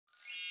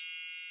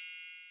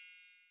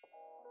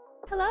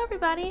Hello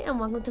everybody and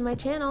welcome to my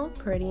channel,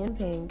 Pretty in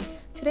Pink.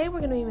 Today we're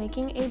going to be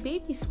making a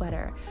baby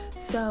sweater.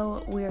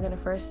 So we are going to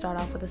first start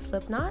off with a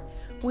slip knot.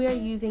 We are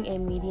using a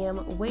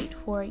medium weight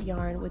 4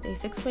 yarn with a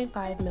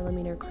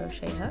 6.5mm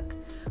crochet hook.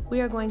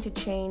 We are going to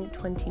chain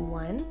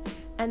 21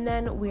 and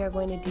then we are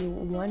going to do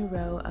 1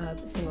 row of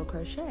single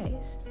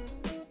crochets.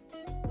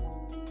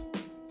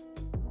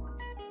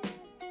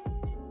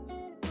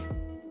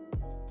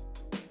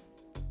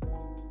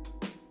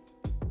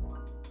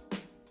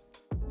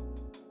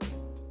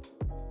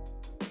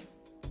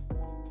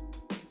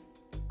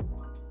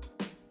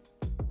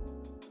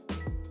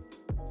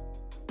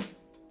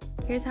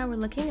 Here's how we're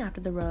looking after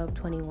the row of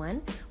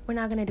 21. We're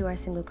now going to do our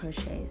single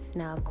crochets.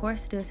 Now, of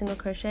course, to do a single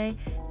crochet,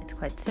 it's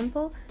quite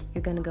simple.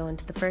 You're going to go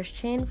into the first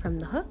chain from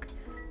the hook.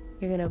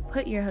 You're going to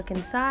put your hook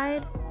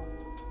inside.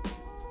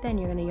 Then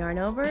you're going to yarn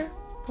over,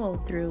 pull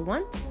through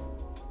once,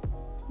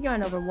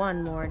 yarn over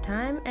one more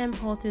time, and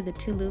pull through the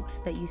 2 loops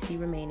that you see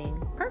remaining.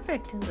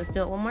 Perfect. Let's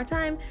do it one more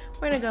time.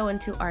 We're going to go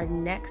into our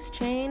next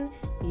chain,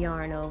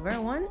 yarn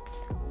over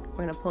once.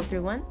 We're going to pull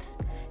through once,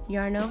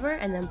 yarn over,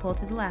 and then pull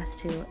through the last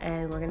 2,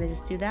 and we're going to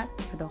just do that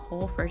for the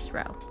whole first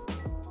row.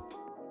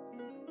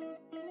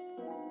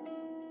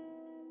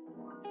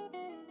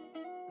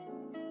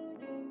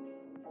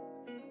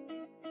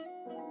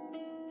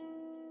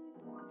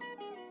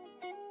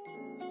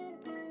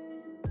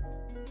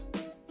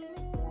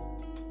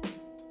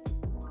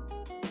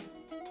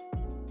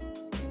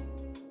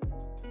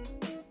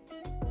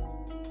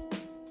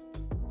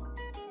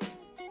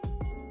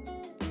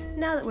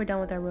 Now that we're done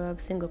with our row of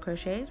single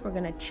crochets, we're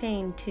going to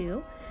chain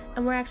 2,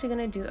 and we're actually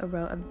going to do a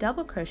row of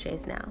double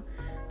crochets now.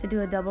 To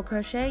do a double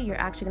crochet, you're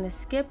actually going to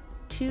skip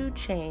 2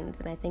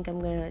 chains, and I think I'm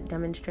going to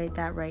demonstrate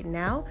that right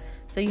now.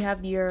 So you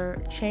have your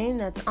chain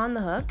that's on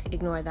the hook,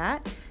 ignore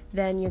that.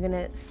 Then you're going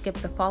to skip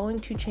the following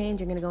 2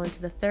 chains, you're going to go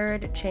into the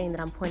 3rd chain that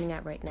I'm pointing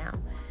at right now.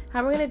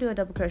 How we're going to do a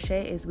double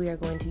crochet is we are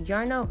going to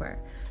yarn over,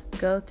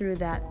 go through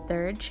that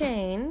 3rd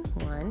chain,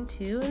 1,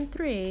 2, and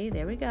 3,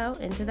 there we go,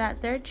 into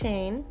that 3rd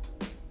chain.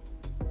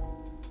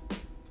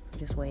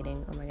 Just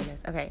waiting, oh my goodness.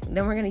 Okay,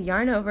 then we're gonna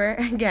yarn over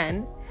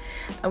again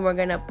and we're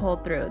gonna pull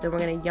through. Then we're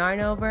gonna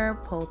yarn over,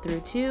 pull through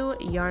 2,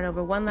 yarn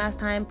over one last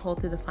time, pull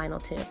through the final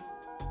 2.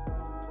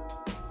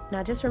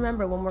 Now just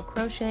remember, when we're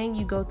crocheting,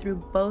 you go through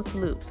both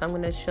loops. So I'm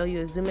gonna show you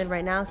a zoom in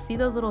right now. See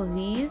those little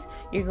V's?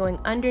 You're going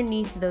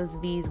underneath those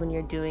V's when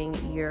you're doing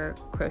your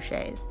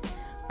crochets.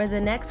 For the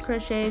next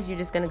crochets, you're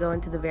just gonna go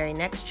into the very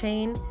next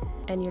chain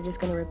and you're just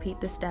going to repeat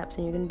the steps,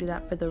 and you're going to do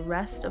that for the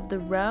rest of the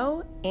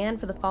row and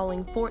for the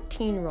following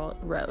 14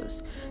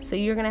 rows. So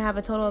you're going to have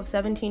a total of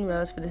 17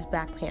 rows for this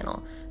back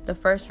panel. The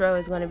first row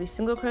is going to be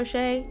single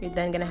crochet, you're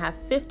then going to have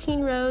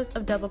 15 rows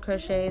of double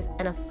crochets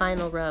and a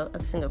final row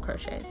of single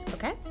crochets,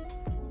 okay?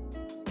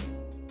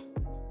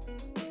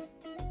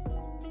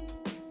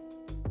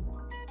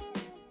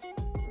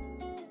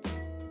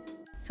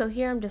 So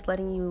here I'm just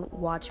letting you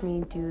watch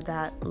me do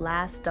that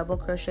last double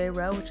crochet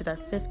row, which is our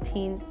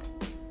 15th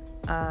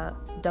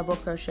double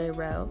crochet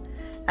row,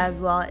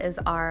 as well as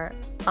our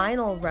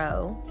final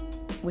row,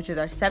 which is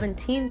our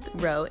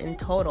 17th row in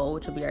total,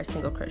 which will be our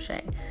single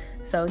crochet.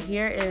 So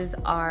here is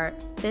our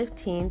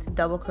 15th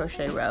double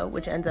crochet row,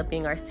 which ends up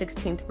being our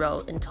 16th row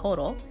in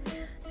total.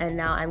 And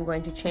now I'm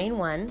going to chain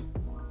 1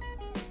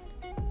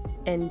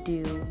 and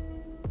do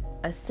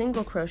a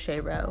single crochet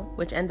row,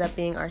 which ends up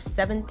being our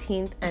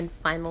 17th and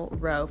final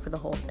row for the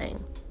whole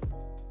thing.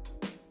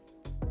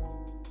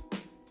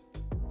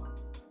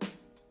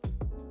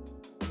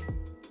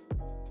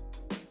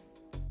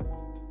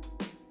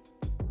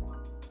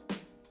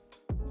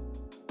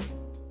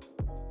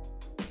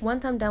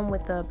 Once I'm done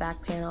with the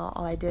back panel,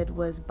 all I did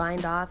was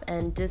bind off,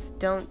 and just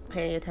don't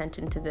pay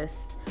attention to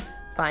this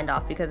bind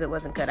off because it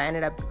wasn't good. I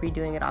ended up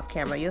redoing it off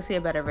camera. You'll see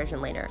a better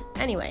version later.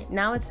 Anyway,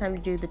 now it's time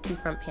to do the 2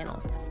 front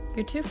panels.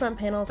 Your 2 front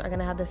panels are going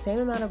to have the same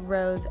amount of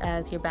rows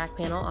as your back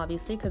panel,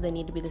 obviously, because they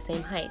need to be the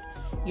same height.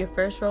 Your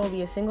first row will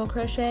be a single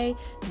crochet,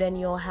 then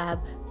you'll have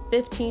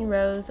 15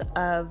 rows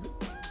of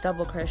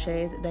double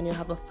crochets, then you'll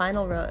have a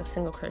final row of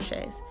single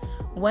crochets.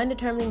 When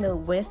determining the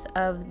width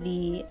of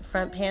the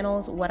front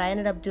panels, what I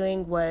ended up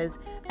doing was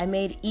I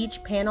made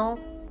each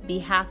panel be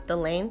half the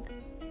length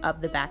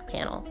of the back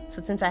panel.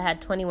 So since I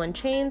had 21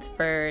 chains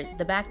for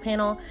the back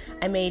panel,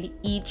 I made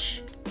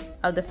each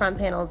of the front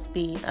panels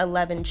be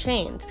 11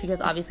 chains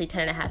because obviously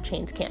 10.5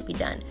 chains can't be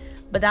done.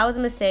 But that was a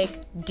mistake.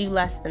 Do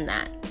less than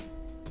that.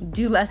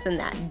 Do less than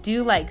that.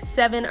 Do like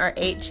 7 or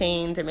 8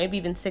 chains, or maybe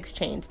even 6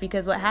 chains,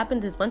 because what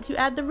happens is once you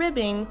add the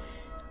ribbing,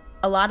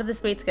 a lot of the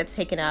space gets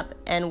taken up,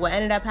 and what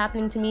ended up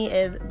happening to me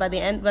is by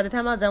the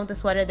time I was done with the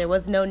sweater, there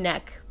was no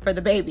neck for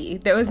the baby.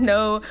 There was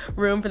no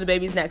room for the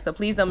baby's neck, so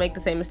please don't make the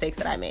same mistakes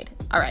that I made.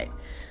 Alright,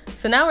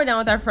 so now we're done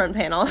with our front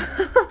panel.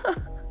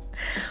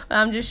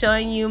 I'm just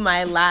showing you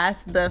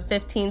the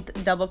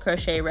 15th double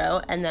crochet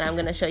row, and then I'm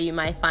going to show you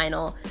my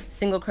final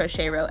single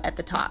crochet row at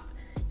the top.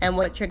 And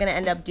what you're going to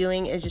end up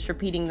doing is just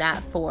repeating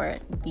that for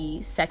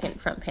the second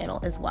front panel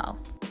as well.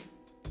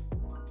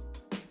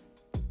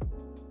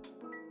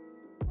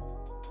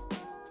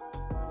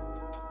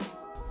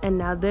 And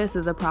now this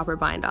is a proper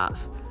bind off.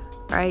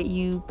 All right,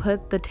 you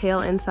put the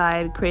tail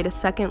inside, create a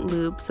second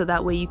loop so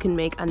that way you can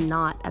make a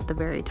knot at the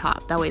very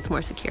top. That way it's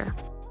more secure.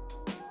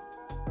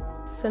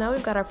 So now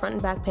we've got our front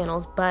and back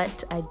panels,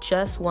 but I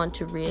just want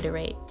to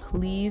reiterate,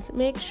 please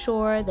make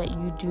sure that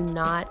you do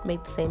not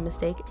make the same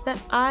mistake that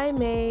I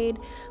made.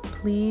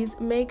 Please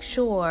make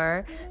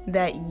sure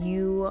that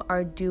you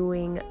are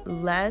doing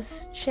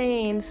less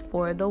chains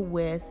for the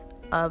width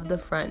of the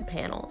front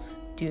panels.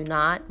 Do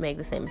not make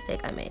the same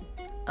mistake I made.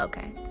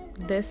 Okay.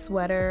 This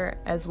sweater,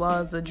 as well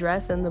as the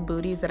dress and the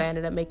booties that I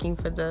ended up making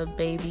for the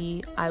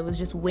baby, I was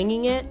just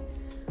winging it.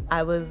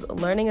 I was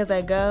learning as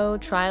I go,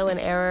 trial and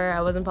error.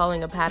 I wasn't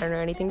following a pattern or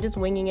anything, just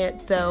winging it.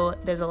 So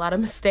there's a lot of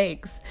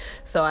mistakes.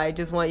 So I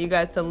just want you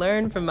guys to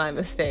learn from my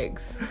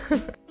mistakes.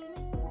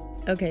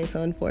 Okay,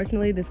 so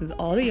unfortunately, this is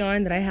all the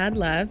yarn that I had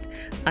left.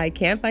 I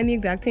can't find the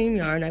exact same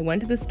yarn. I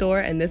went to the store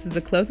and this is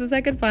the closest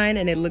I could find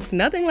and it looks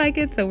nothing like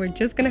it. So we're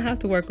just gonna have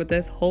to work with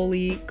this.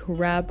 Holy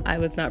crap, I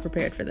was not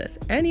prepared for this.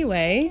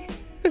 Anyway,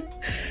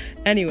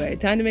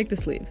 time to make the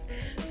sleeves.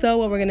 So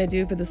what we're gonna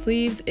do for the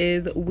sleeves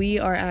is we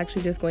are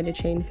actually just going to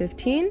chain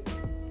 15,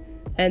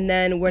 and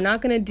then we're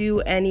not gonna do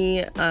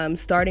any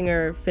starting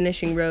or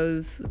finishing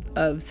rows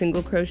of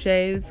single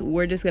crochets.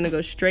 We're just gonna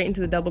go straight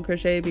into the double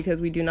crochet because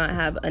we do not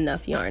have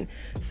enough yarn.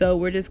 So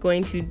we're just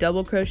going to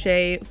double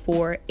crochet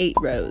for 8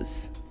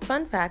 rows.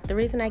 Fun fact, the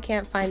reason I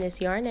can't find this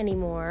yarn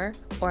anymore,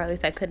 or at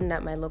least I couldn't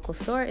at my local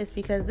store, is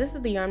because this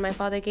is the yarn my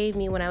father gave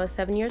me when I was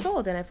 7 years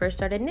old and I first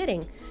started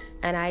knitting.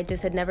 And I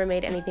just had never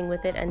made anything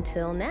with it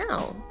until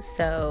now.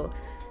 So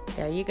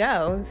there you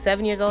go.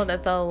 7 years old,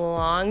 that's a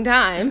long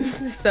time.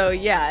 So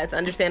yeah, it's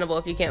understandable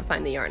if you can't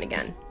find the yarn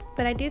again.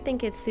 But I do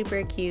think it's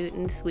super cute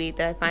and sweet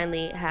that I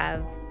finally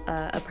have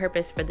a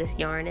purpose for this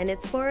yarn, and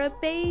it's for a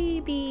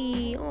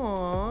baby.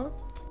 Aww.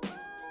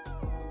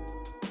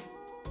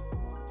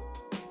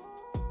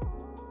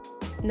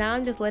 Now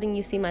I'm just letting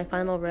you see my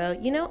final row.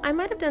 You know, I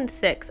might have done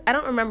 6. I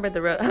don't remember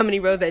how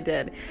many rows I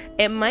did.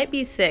 It might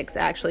be 6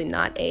 actually,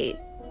 not 8.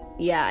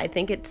 Yeah, I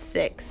think it's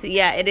 6.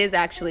 Yeah, it is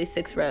actually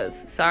 6 rows.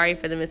 Sorry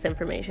for the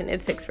misinformation.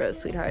 It's 6 rows,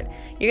 sweetheart.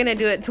 You're gonna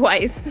do it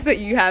twice, so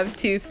you have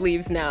 2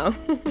 sleeves now.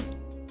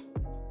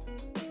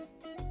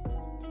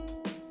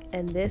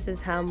 And this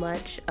is how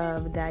much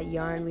of that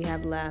yarn we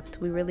have left.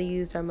 We really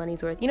used our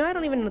money's worth. You know, I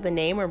don't even know the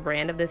name or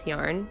brand of this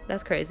yarn.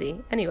 That's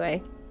crazy.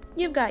 Anyway,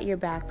 you've got your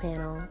back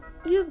panel,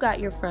 you've got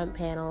your front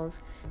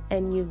panels,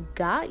 and you've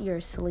got your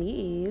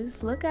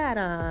sleeves. Look at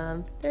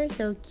them. They're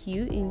so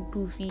cute and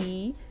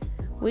poofy.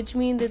 Which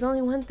means there's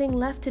only one thing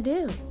left to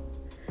do.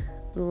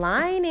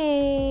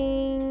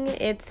 Lining.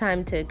 It's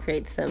time to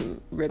create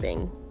some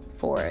ribbing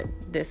for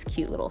this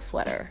cute little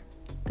sweater.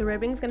 The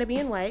ribbing's gonna be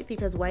in white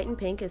because white and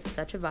pink is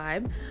such a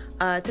vibe.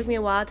 It took me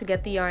a while to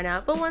get the yarn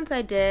out, but once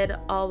I did,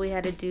 all we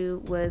had to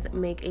do was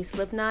make a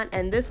slip knot.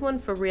 And this one,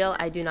 for real,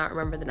 I do not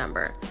remember the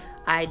number.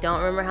 I don't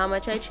remember how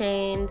much I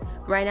chained.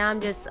 Right now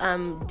I'm just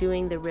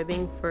doing the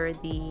ribbing for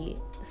the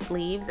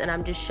sleeves, and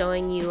I'm just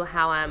showing you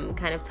how I'm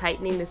kind of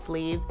tightening the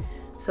sleeve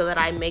so that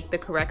I make the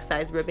correct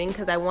size ribbing,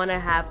 because I want to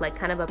have like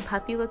kind of a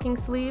puffy looking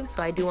sleeve,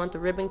 so I do want the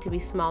ribbing to be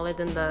smaller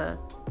than the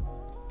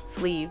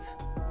sleeve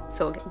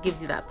so it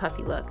gives you that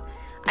puffy look.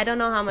 I don't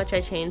know how much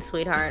I chained,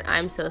 sweetheart.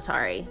 I'm so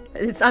sorry.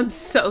 I'm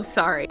so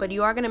sorry. But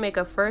you are gonna make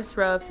a first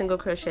row of single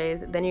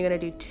crochets, then you're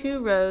gonna do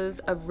 2 rows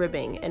of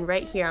ribbing, and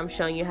right here I'm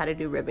showing you how to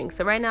do ribbing.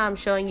 So right now I'm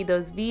showing you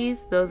those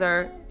V's. Those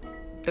are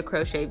the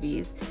crochet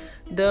V's.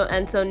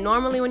 And so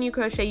normally when you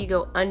crochet, you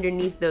go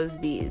underneath those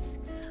V's.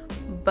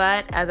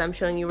 But as I'm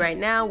showing you right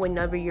now,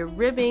 whenever you're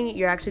ribbing,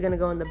 you're actually gonna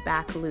go in the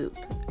back loop.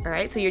 All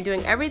right, so you're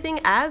doing everything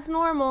as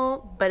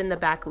normal, but in the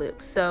back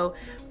loop. So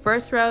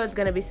first row is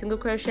gonna be single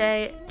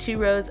crochet, 2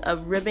 rows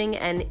of ribbing,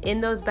 and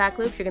in those back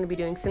loops, you're gonna be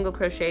doing single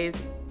crochets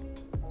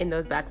in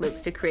those back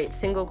loops to create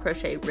single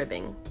crochet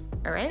ribbing.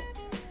 All right,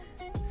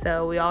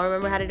 so we all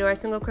remember how to do our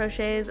single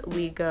crochets.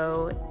 We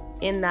go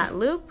in that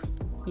loop,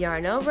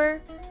 yarn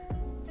over,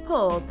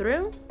 pull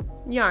through,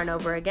 yarn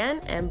over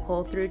again, and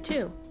pull through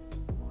 2.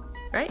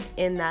 Right,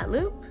 in that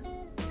loop,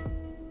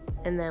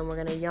 and then we're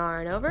gonna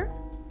yarn over,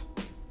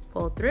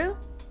 pull through,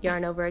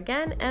 yarn over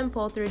again, and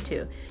pull through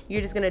 2.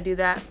 You're just gonna do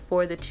that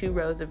for the 2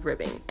 rows of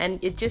ribbing,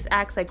 and it just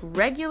acts like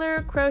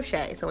regular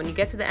crochet. So when you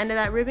get to the end of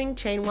that ribbing,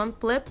 chain 1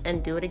 flip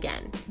and do it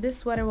again. This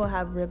sweater will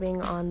have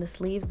ribbing on the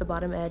sleeves, the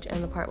bottom edge,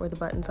 and the part where the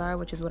buttons are,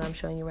 which is what I'm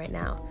showing you right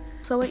now.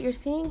 So what you're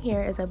seeing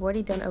here is I've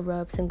already done a row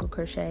of single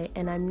crochet,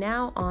 and I'm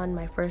now on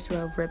my first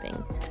row of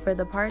ribbing. For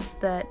the parts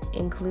that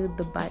include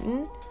the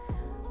button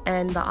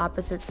and the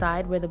opposite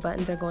side where the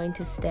buttons are going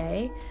to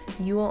stay,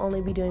 you will only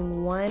be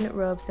doing 1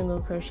 row of single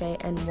crochet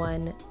and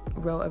 1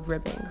 row of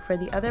ribbing. For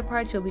the other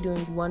parts, you'll be doing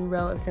 1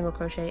 row of single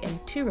crochet and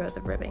 2 rows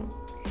of ribbing.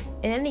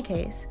 In any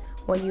case,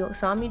 what you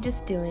saw me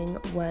just doing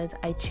was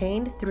I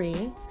chained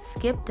 3,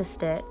 skipped a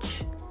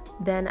stitch,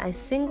 then I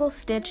single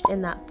stitched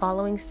in that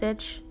following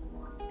stitch,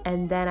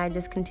 and then I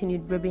just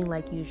continued ribbing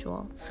like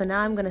usual. So now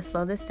I'm going to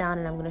slow this down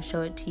and I'm going to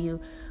show it to you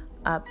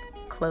up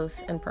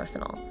close and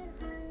personal.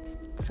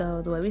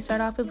 So the way we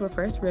start off is we're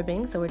first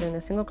ribbing, so we're doing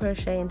a single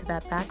crochet into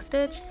that back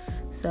stitch.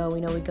 So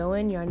we know we go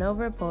in, yarn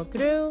over, pull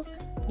through,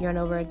 yarn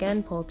over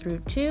again, pull through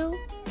 2.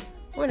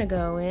 We're gonna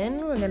go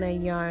in, we're gonna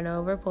yarn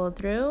over, pull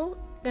through,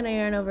 gonna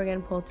yarn over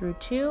again, pull through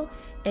 2,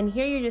 and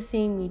here you're just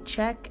seeing me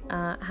check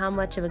how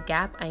much of a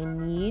gap I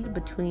need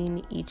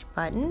between each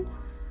button.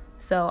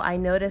 So I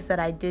noticed that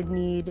I did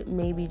need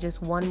maybe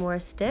just one more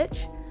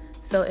stitch.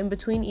 So in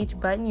between each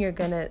button you're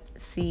gonna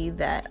see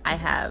that I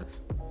have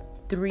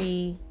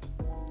 3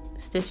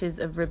 stitches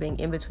of ribbing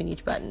in between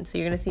each button. So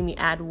you're gonna see me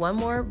add one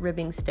more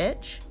ribbing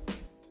stitch.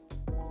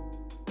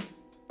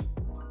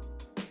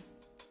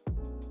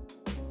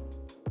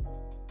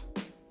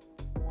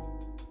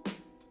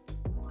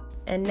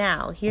 And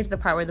now here's the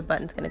part where the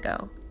button's gonna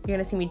go. You're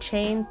gonna see me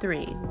chain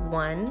 3.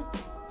 1,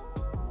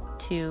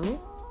 2,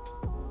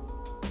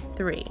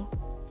 3.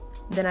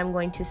 Then I'm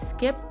going to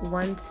skip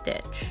 1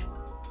 stitch.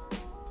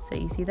 So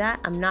you see that?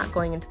 I'm not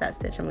going into that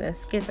stitch, I'm gonna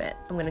skip it.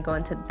 I'm gonna go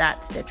into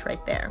that stitch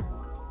right there.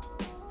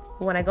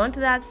 When I go into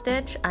that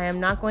stitch, I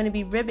am not going to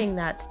be ribbing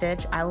that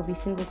stitch, I will be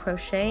single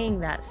crocheting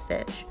that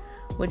stitch,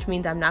 which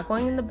means I'm not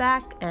going in the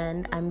back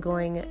end, I'm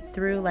going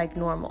through like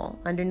normal,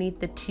 underneath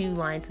the 2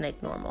 lines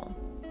like normal.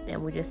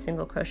 And we just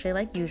single crochet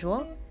like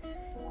usual.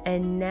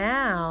 And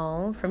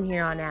now, from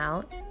here on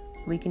out,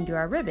 we can do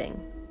our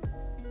ribbing.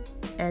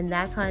 And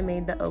that's how I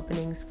made the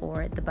openings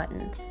for the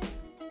buttons.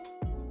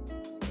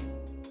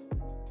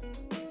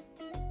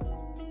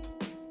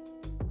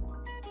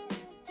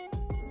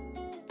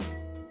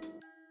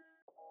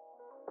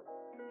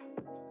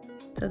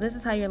 So this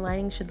is how your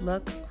lining should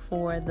look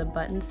for the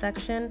button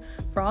section.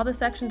 For all the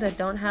sections that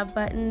don't have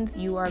buttons,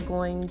 you are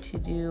going to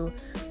do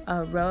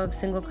a row of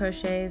single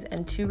crochets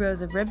and 2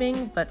 rows of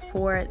ribbing, but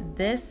for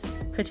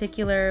this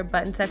particular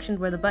button section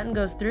where the button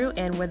goes through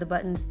and where the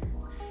buttons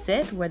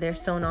sit, where they're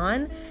sewn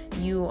on,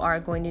 you are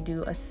going to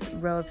do a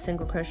row of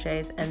single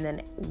crochets and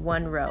then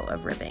 1 row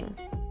of ribbing.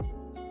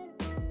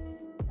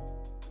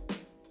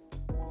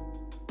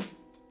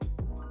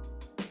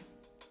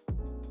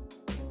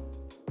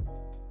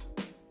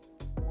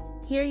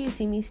 Here you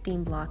see me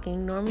steam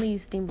blocking. Normally you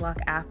steam block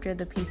after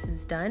the piece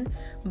is done,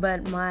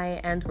 but my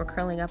ends were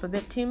curling up a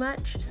bit too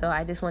much, so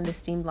I just wanted to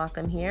steam block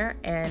them here,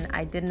 and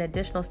I did an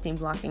additional steam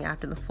blocking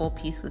after the full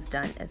piece was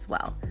done as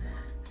well.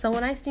 So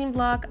when I steam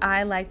block,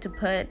 I like to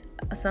put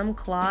some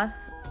cloth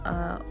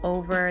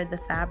over the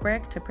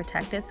fabric to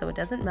protect it so it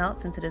doesn't melt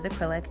since it is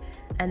acrylic,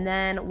 and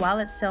then while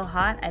it's still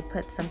hot I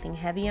put something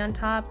heavy on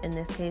top, in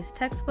this case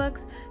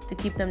textbooks, to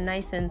keep them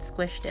nice and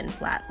squished and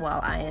flat while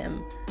I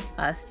am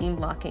steam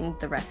blocking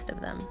the rest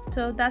of them.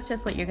 So that's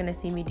just what you're going to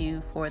see me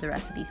do for the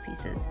rest of these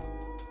pieces.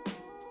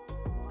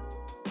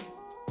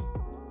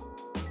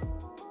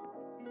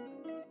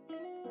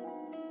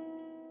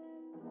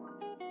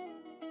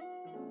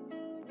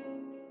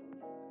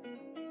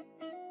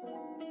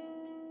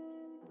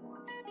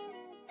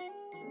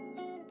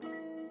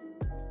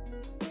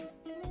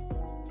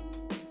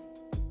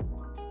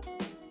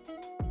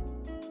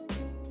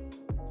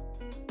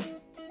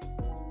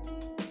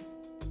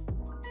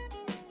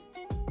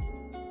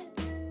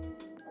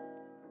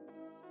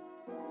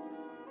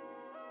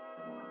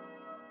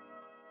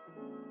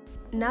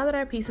 Now that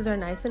our pieces are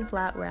nice and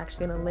flat, we're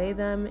actually going to lay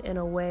them in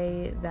a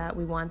way that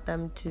we want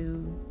them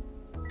to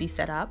be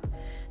set up,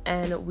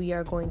 and we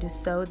are going to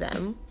sew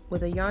them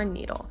with a yarn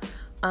needle.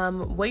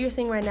 What you're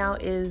seeing right now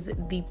is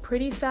the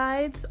pretty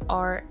sides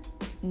are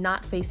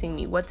not facing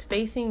me. What's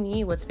facing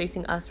me, what's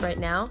facing us right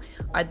now,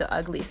 are the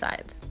ugly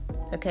sides.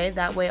 Okay,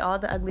 that way all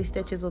the ugly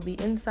stitches will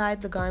be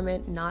inside the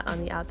garment, not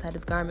on the outside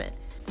of the garment.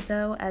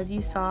 So as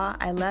you saw,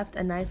 I left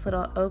a nice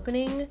little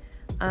opening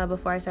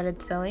before I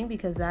started sewing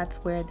because that's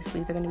where the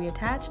sleeves are going to be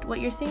attached. What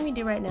you're seeing me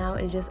do right now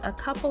is just a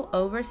couple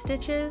over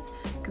stitches,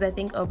 because I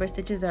think over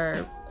stitches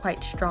are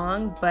quite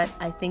strong, but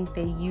I think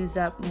they use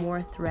up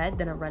more thread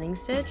than a running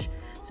stitch.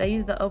 So I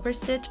use the over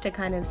stitch to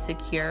kind of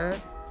secure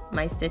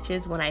my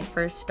stitches when I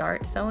first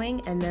start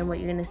sewing, and then what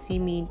you're going to see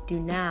me do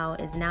now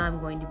is I'm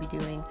going to be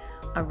doing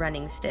a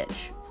running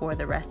stitch for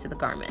the rest of the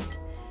garment.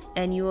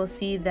 And you will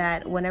see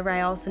that whenever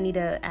I also need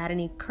to add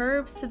any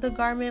curves to the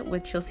garment,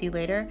 which you'll see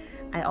later,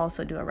 I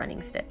also do a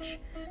running stitch.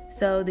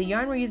 So the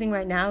yarn we're using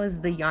right now is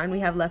the yarn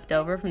we have left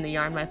over from the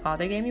yarn my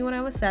father gave me when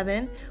I was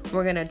 7.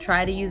 We're gonna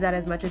try to use that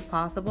as much as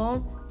possible,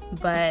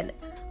 but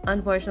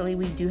unfortunately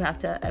we do have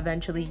to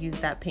eventually use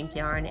that pink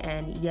yarn,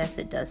 and yes,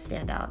 it does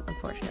stand out,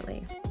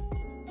 unfortunately.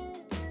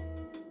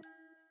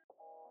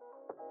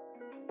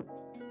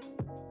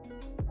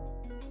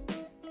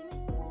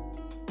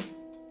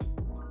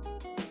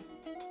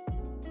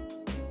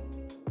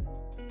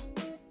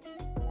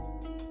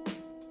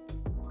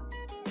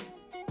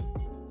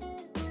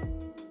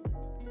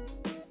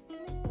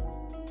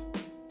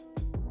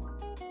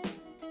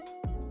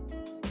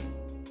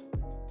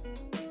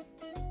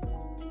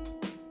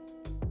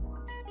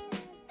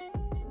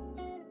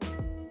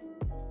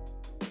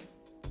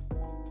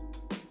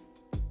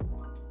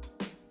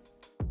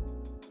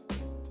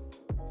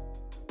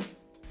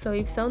 So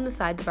we've sewn the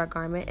sides of our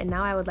garment, and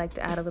now I would like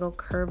to add a little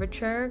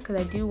curvature because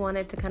I do want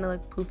it to kind of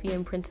look poofy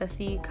and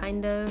princessy,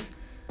 kind of.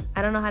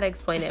 I don't know how to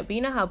explain it, but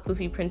you know how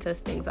poofy princess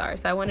things are.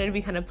 So I wanted to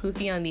be kind of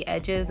poofy on the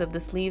edges of the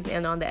sleeves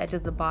and on the edge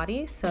of the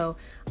body. So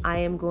I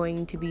am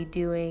going to be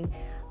doing,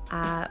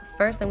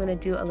 first I'm going to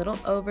do a little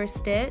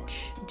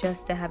overstitch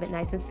just to have it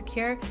nice and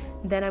secure.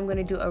 Then I'm going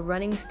to do a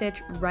running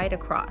stitch right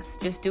across.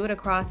 Just do it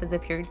across as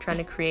if you're trying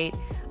to create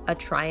a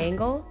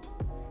triangle.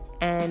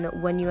 And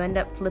when you end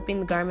up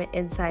flipping the garment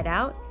inside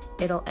out,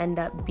 it'll end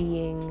up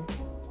being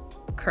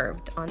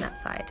curved on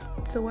that side.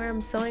 So where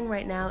I'm sewing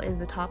right now is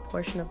the top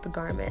portion of the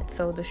garment,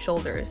 so the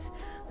shoulders.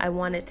 I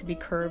want it to be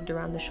curved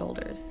around the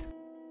shoulders.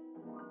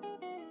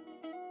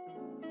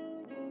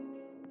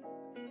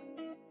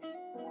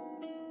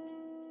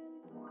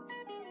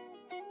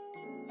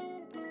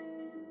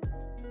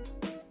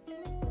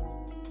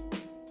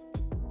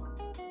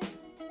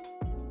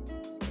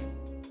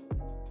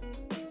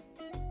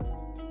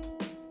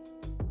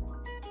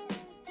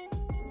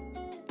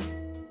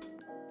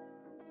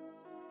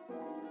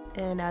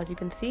 And as you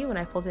can see, when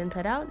I fold it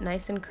inside out,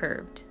 nice and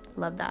curved.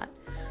 Love that.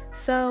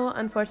 So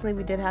unfortunately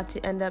we did have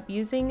to end up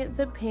using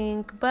the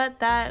pink, but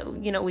that,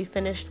 you know, we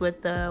finished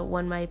with the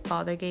one my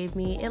father gave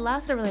me. It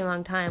lasted a really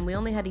long time. We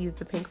only had to use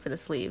the pink for the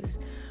sleeves.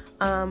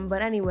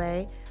 But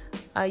anyway,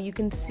 you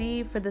can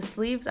see for the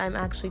sleeves I'm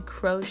actually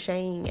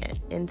crocheting it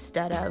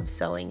instead of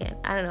sewing it.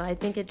 I don't know, I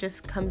think it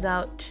just comes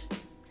out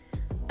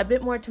a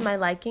bit more to my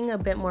liking, a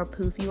bit more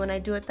poofy when I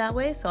do it that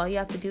way. So all you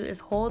have to do is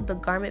hold the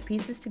garment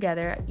pieces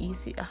together. You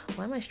see,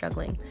 why am I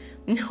struggling?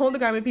 Hold the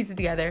garment pieces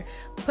together,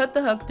 put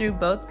the hook through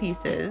both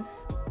pieces.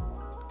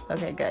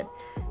 Okay, good.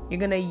 You're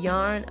gonna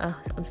yarn,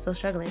 I'm still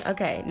struggling.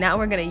 Okay, now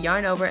we're gonna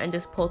yarn over and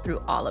just pull through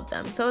all of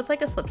them. So it's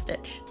like a slip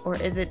stitch, or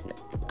is it,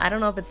 I don't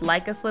know if it's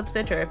like a slip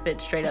stitch or if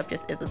it straight up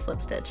just is a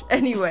slip stitch.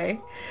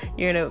 Anyway,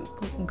 you're gonna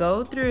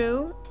go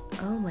through,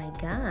 oh my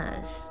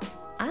gosh.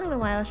 I don't know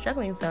why I was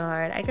struggling so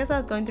hard. I guess I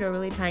was going through a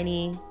really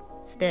tiny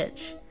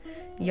stitch.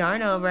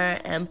 Yarn over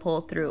and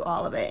pull through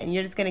all of it. And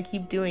you're just gonna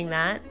keep doing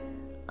that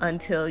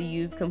until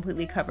you've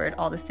completely covered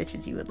all the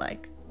stitches you would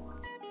like.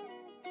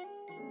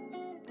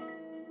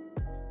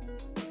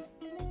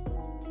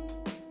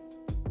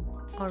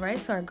 Alright,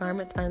 so our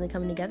garment's finally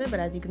coming together, but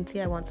as you can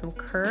see I want some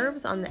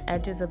curves on the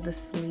edges of the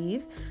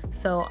sleeves.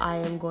 So I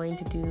am going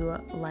to do,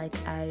 like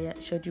I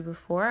showed you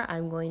before,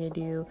 I'm going to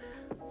do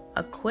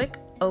a quick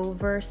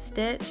over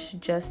stitch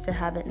just to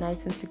have it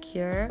nice and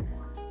secure.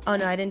 Oh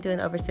no, I didn't do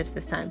an over stitch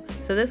this time.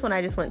 So this one I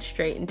just went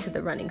straight into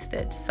the running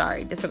stitch.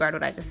 Sorry, disregard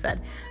what I just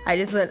said. I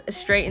just went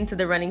straight into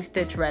the running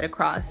stitch right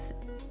across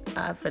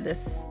for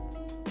this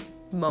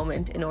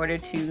moment in order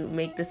to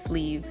make the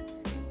sleeve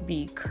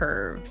be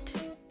curved.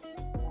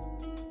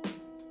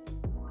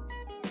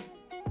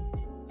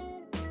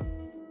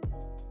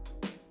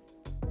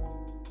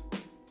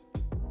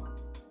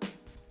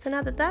 So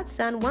now that that's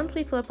done, once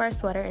we flip our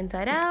sweater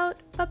inside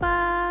out,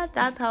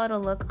 that's how it'll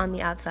look on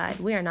the outside.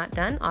 We are not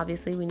done.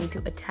 Obviously, we need to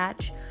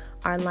attach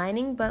our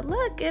lining, but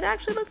look, it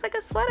actually looks like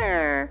a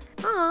sweater.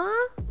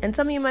 Aww. And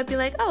some of you might be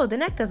like, oh, the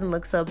neck doesn't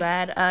look so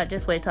bad.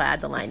 Just wait till I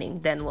add the lining,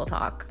 then we'll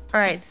talk. All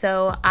right,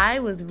 so I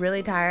was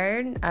really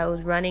tired. I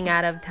was running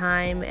out of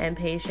time and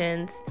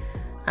patience.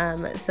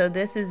 So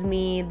this is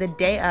me the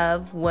day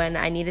of when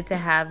I needed to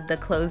have the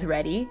clothes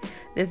ready.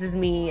 This is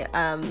me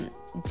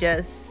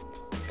just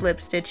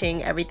slip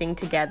stitching everything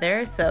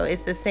together. So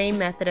it's the same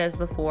method as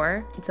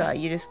before. So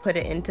you just put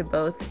it into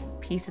both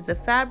pieces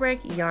of fabric,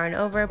 yarn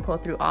over, pull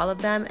through all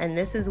of them, and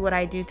this is what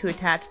I do to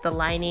attach the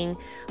lining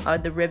or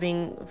the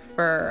ribbing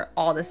for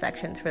all the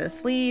sections, for the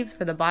sleeves,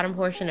 for the bottom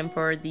portion, and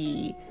for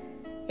the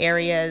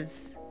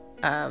areas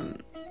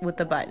with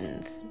the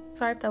buttons.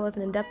 Sorry if that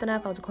wasn't in depth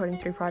enough. I was recording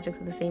 3 projects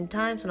at the same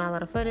time, so not a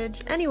lot of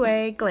footage.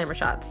 Anyway, glamour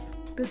shots.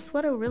 This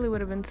sweater really would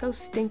have been so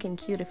stinking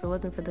cute if it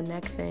wasn't for the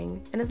neck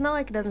thing. And it's not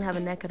like it doesn't have a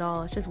neck at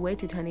all, it's just way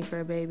too tiny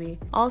for a baby.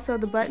 Also,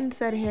 the button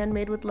said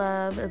handmade with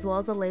love, as well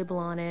as a label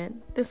on it.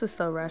 This was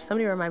so rushed.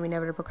 Somebody remind me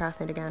never to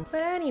procrastinate again.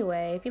 But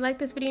anyway, if you like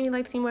this video and you'd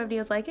like to see more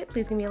videos like it,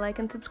 please give me a like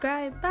and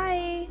subscribe.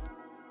 Bye!